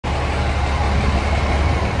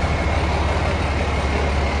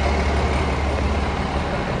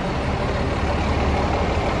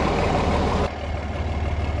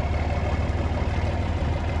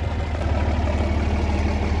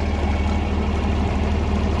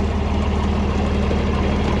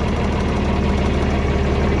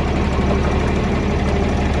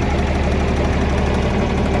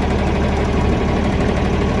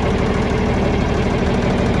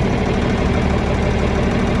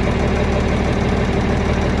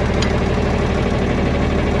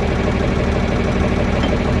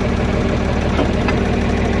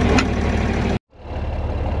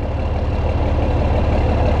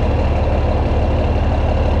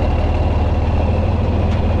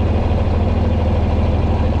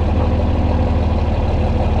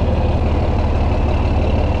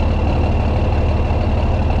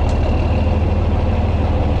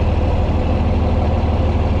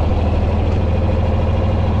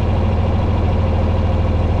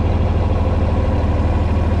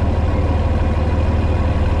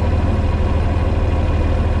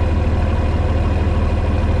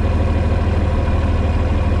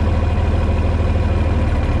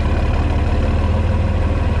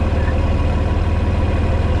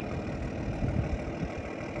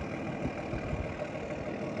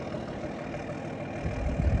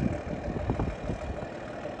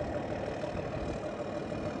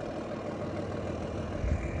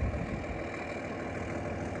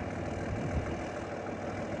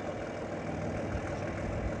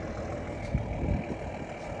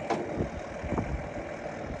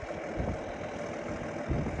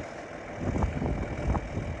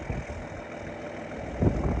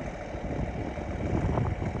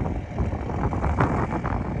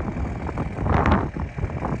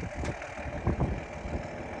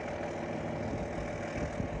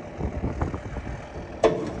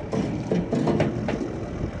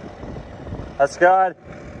That's good.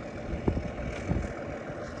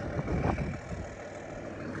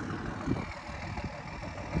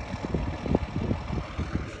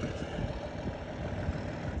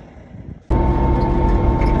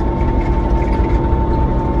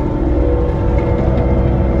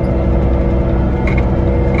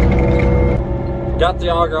 Got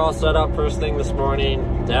the auger all set up first thing this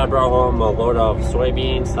morning. Dad brought home a load of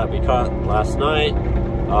soybeans that we cut last night.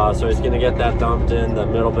 So he's gonna get that dumped in the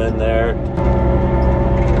middle bin there.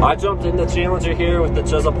 I jumped in the Challenger here with the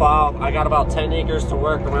chisel plow. I got about 10 acres to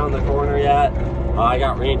work around the corner yet. I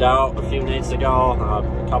got rained out a few nights ago,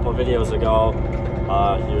 a couple videos ago.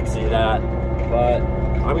 You would see that. But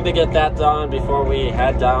I'm gonna get that done before we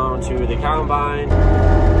head down to the combine.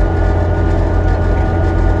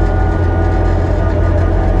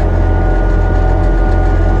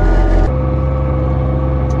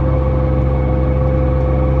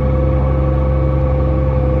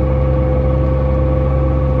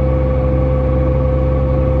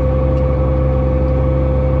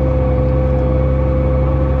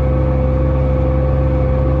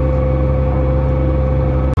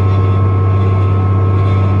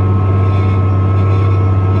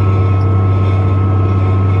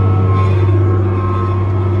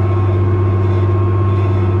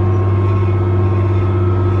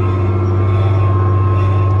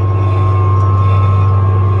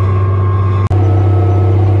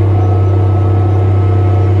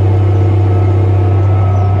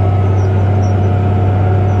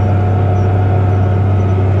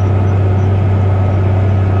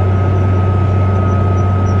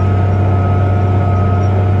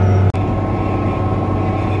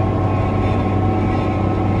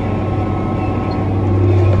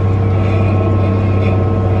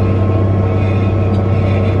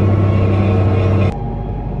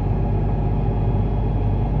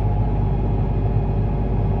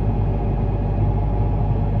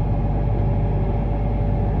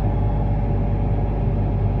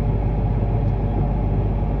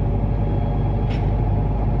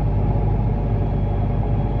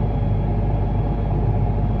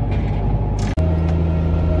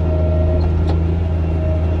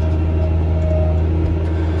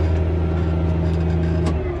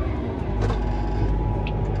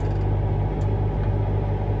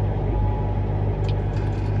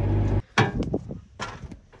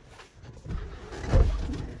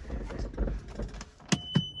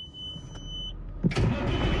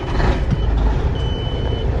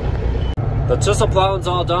 The chisel plowing's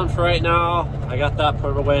all done for right now. I got that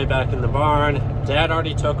put away back in the barn. Dad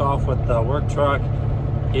already took off with the work truck.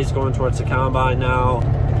 He's going towards the combine now.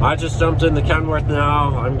 I just jumped in the Kenworth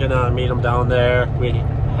now. I'm gonna meet him down there. We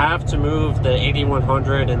have to move the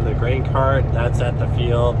 8100 in the grain cart. That's at the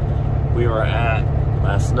field we were at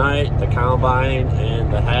last night. The combine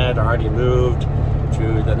and the head already moved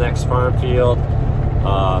to the next farm field.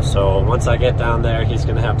 So once I get down there, he's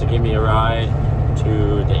gonna have to give me a ride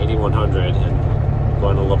to the 8100 and go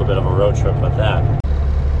on a little bit of a road trip with that.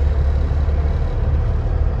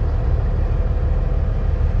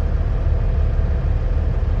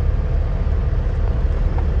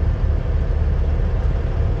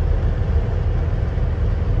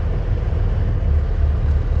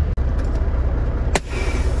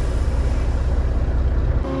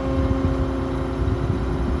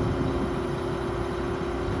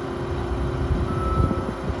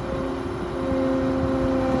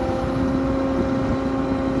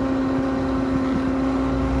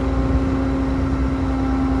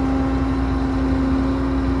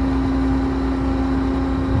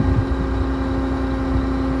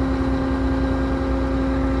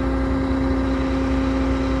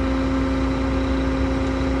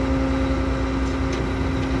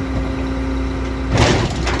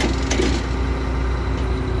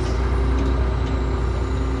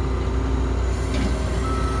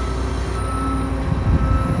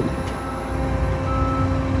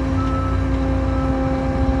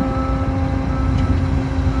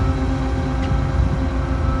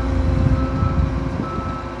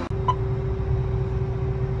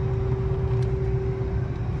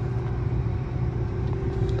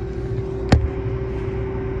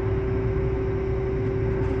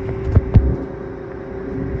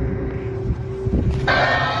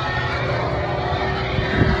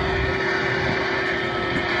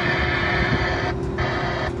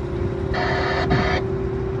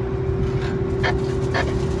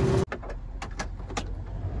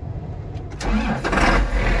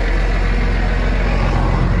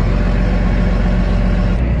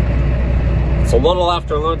 It's a little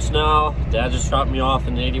after lunch now. Dad just dropped me off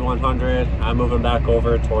in the 8100. I'm moving back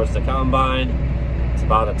over towards the combine. It's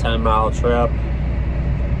about a 10-mile trip.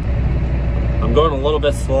 I'm going a little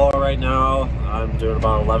bit slower right now. I'm doing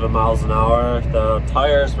about 11 miles an hour. The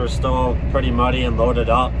tires were still pretty muddy and loaded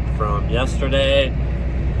up from yesterday,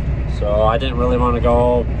 so I didn't really want to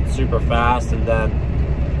go super fast, and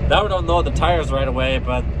then that would unload the tires right away,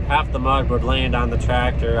 but half the mud would land on the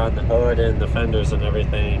tractor, on the hood and the fenders and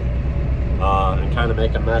everything, and kind of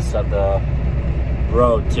make a mess of the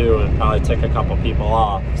road too, and probably tick a couple people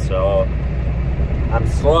off. So I'm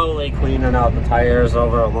slowly cleaning out the tires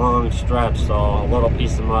over a long stretch, so a little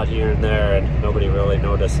piece of mud here and there, and nobody really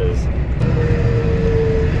notices.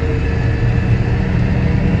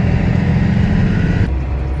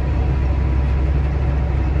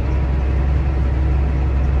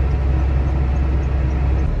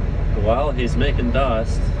 Well, he's making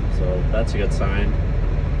dust, so that's a good sign.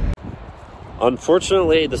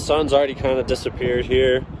 Unfortunately, the sun's already kind of disappeared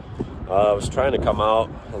here. I was trying to come out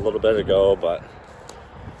a little bit ago, but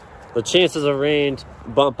the chances of rain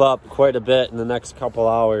bump up quite a bit in the next couple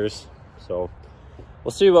hours. So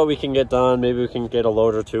we'll see what we can get done. Maybe we can get a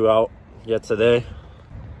load or two out yet today.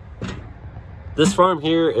 This farm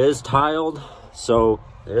here is tiled, so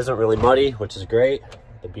it isn't really muddy, which is great.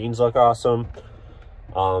 The beans look awesome.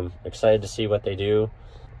 Excited to see what they do.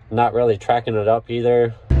 Not really tracking it up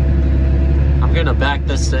either. I'm gonna back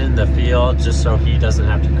this in the field just so he doesn't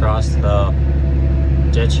have to cross the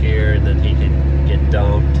ditch here, and then he can get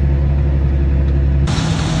dumped.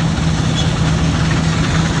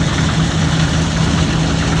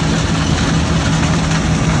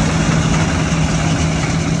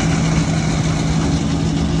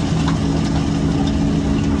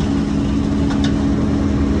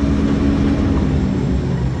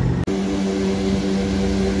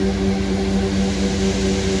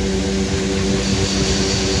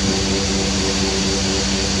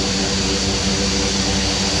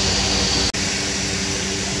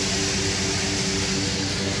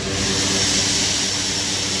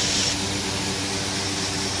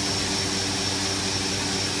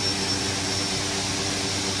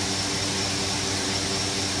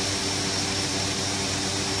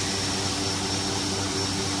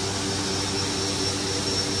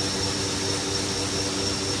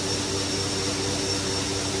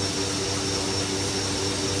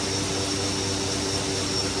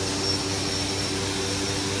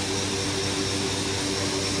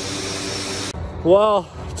 Well,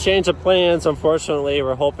 change of plans. Unfortunately,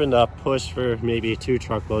 we're hoping to push for maybe 2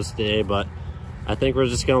 truckloads today, but I think we're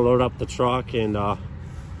just gonna load up the truck, and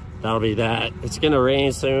that'll be that. It's gonna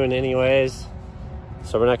rain soon anyways,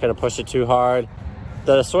 so we're not gonna push it too hard.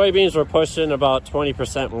 The soybeans were pushing about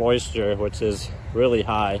 20% moisture, which is really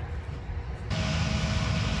high.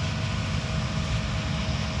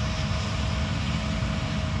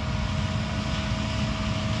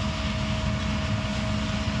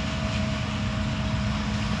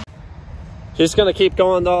 He's gonna keep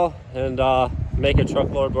going though, and make a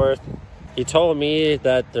truckload worth. He told me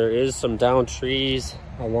that there is some downed trees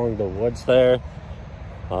along the woods there,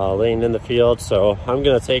 laying in the field, so I'm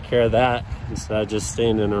gonna take care of that instead of just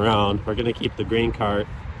standing around. We're gonna keep the grain cart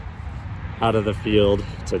out of the field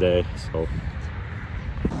today. So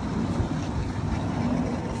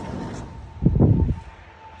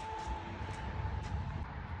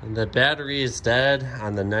and the battery is dead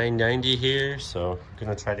on the 990 here, so I'm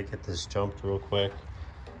gonna try to get this jumped real quick.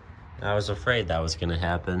 I was afraid that was gonna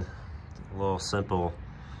happen. A little simple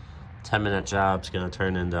 10-minute job's gonna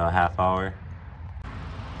turn into a half hour.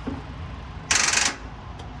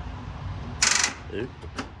 Oop.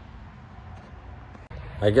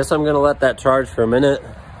 I guess I'm gonna let that charge for a minute.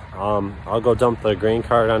 I'll go dump the grain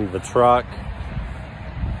cart onto the truck.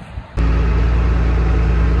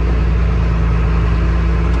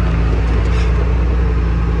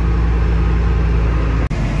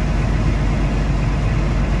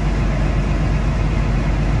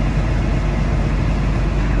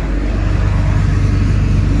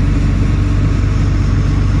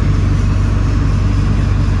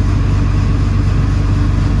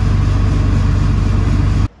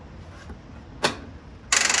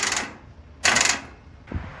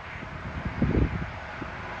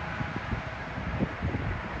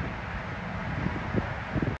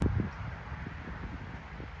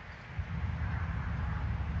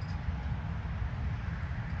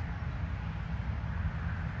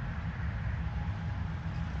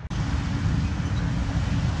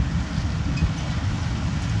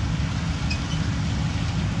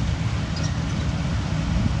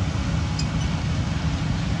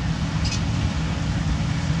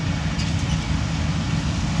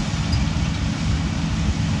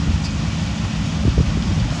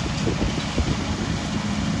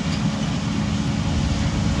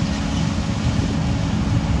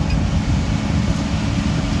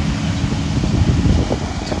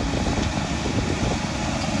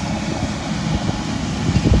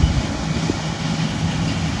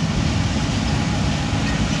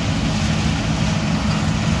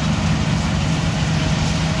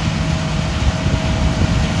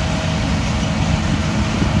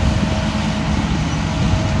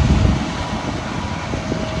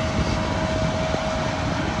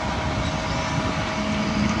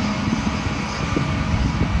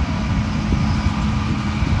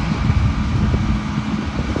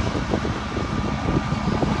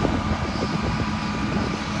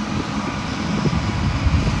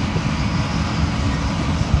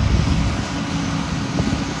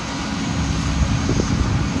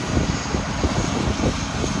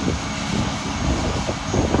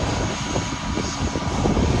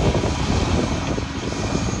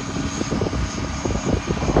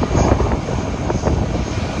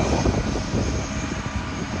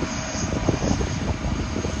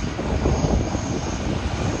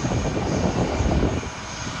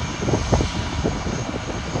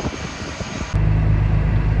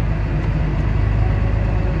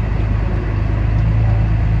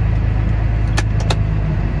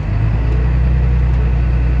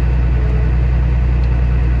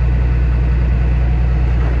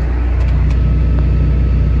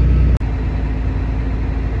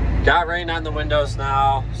 on the windows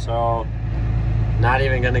now, so not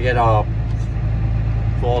even gonna get a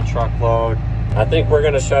full truckload. I think we're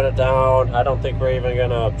gonna shut it down. I don't think we're even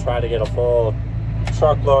gonna try to get a full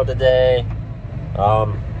truckload today.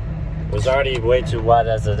 It was already way too wet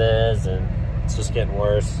as it is, and it's just getting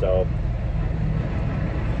worse, so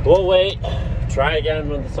we'll wait, try again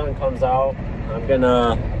when the sun comes out. I'm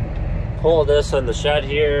gonna pull this in the shed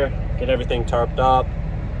here, get everything tarped up.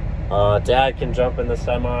 Dad can jump in the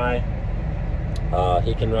semi.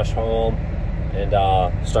 He can rush home and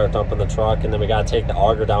start dumping the truck, and then we gotta take the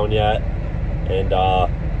auger down yet and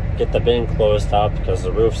get the bin closed up because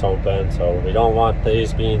the roof's open. So we don't want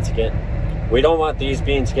these beans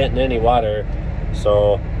getting any water.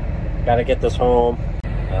 So gotta get this home.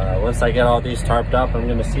 Once I get all these tarped up, I'm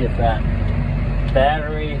gonna see if that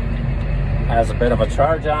battery has a bit of a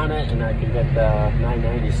charge on it and I can get the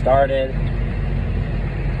 990 started.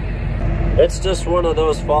 It's just one of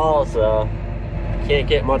those falls, can't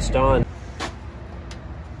get much done.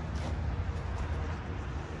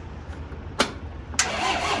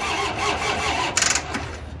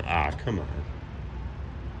 Ah, come on.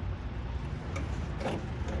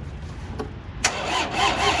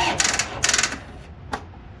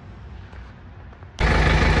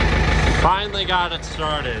 Finally got it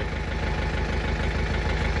started.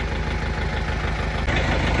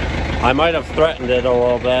 I might have threatened it a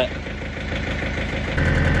little bit.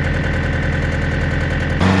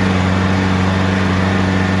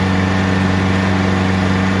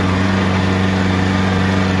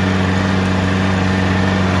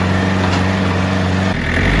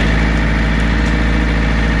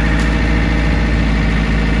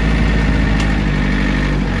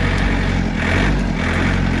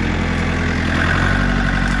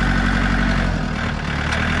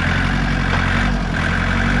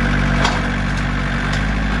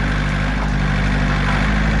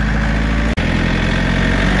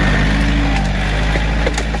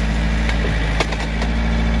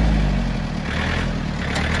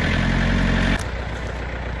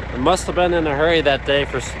 Must have been in a hurry that day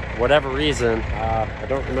for whatever reason. I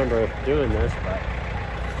don't remember doing this, but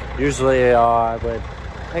usually I would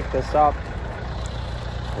pick this up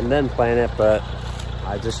and then plant it, but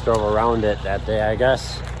I just drove around it that day, I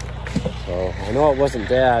guess. So I know it wasn't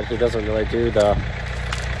Dad. He doesn't really do the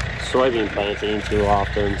soybean planting too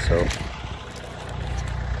often, so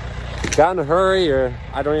got in a hurry, or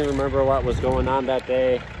I don't even remember what was going on that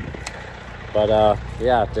day. But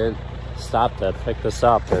yeah, didn't stop to pick this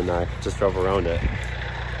up, and I just drove around it.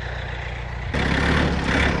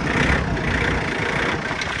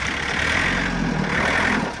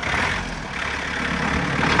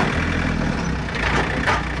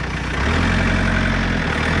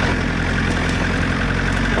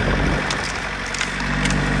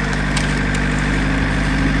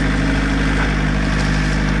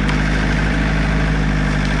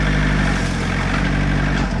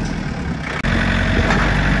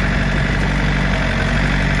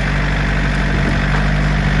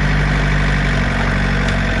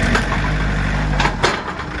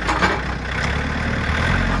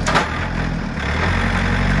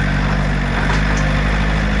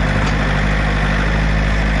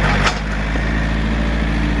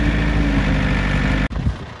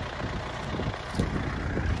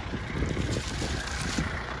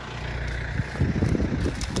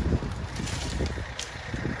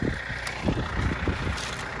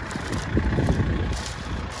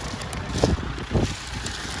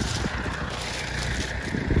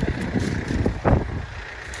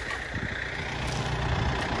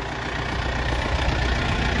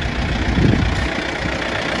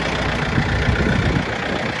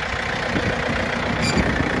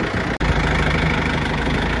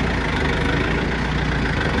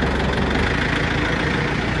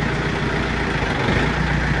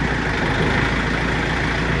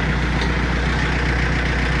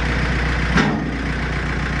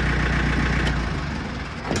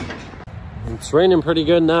 It's raining pretty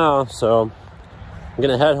good now, so I'm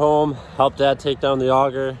gonna head home, help Dad take down the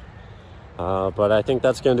auger. But I think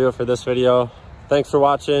that's gonna do it for this video. Thanks for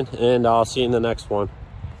watching, and I'll see you in the next one.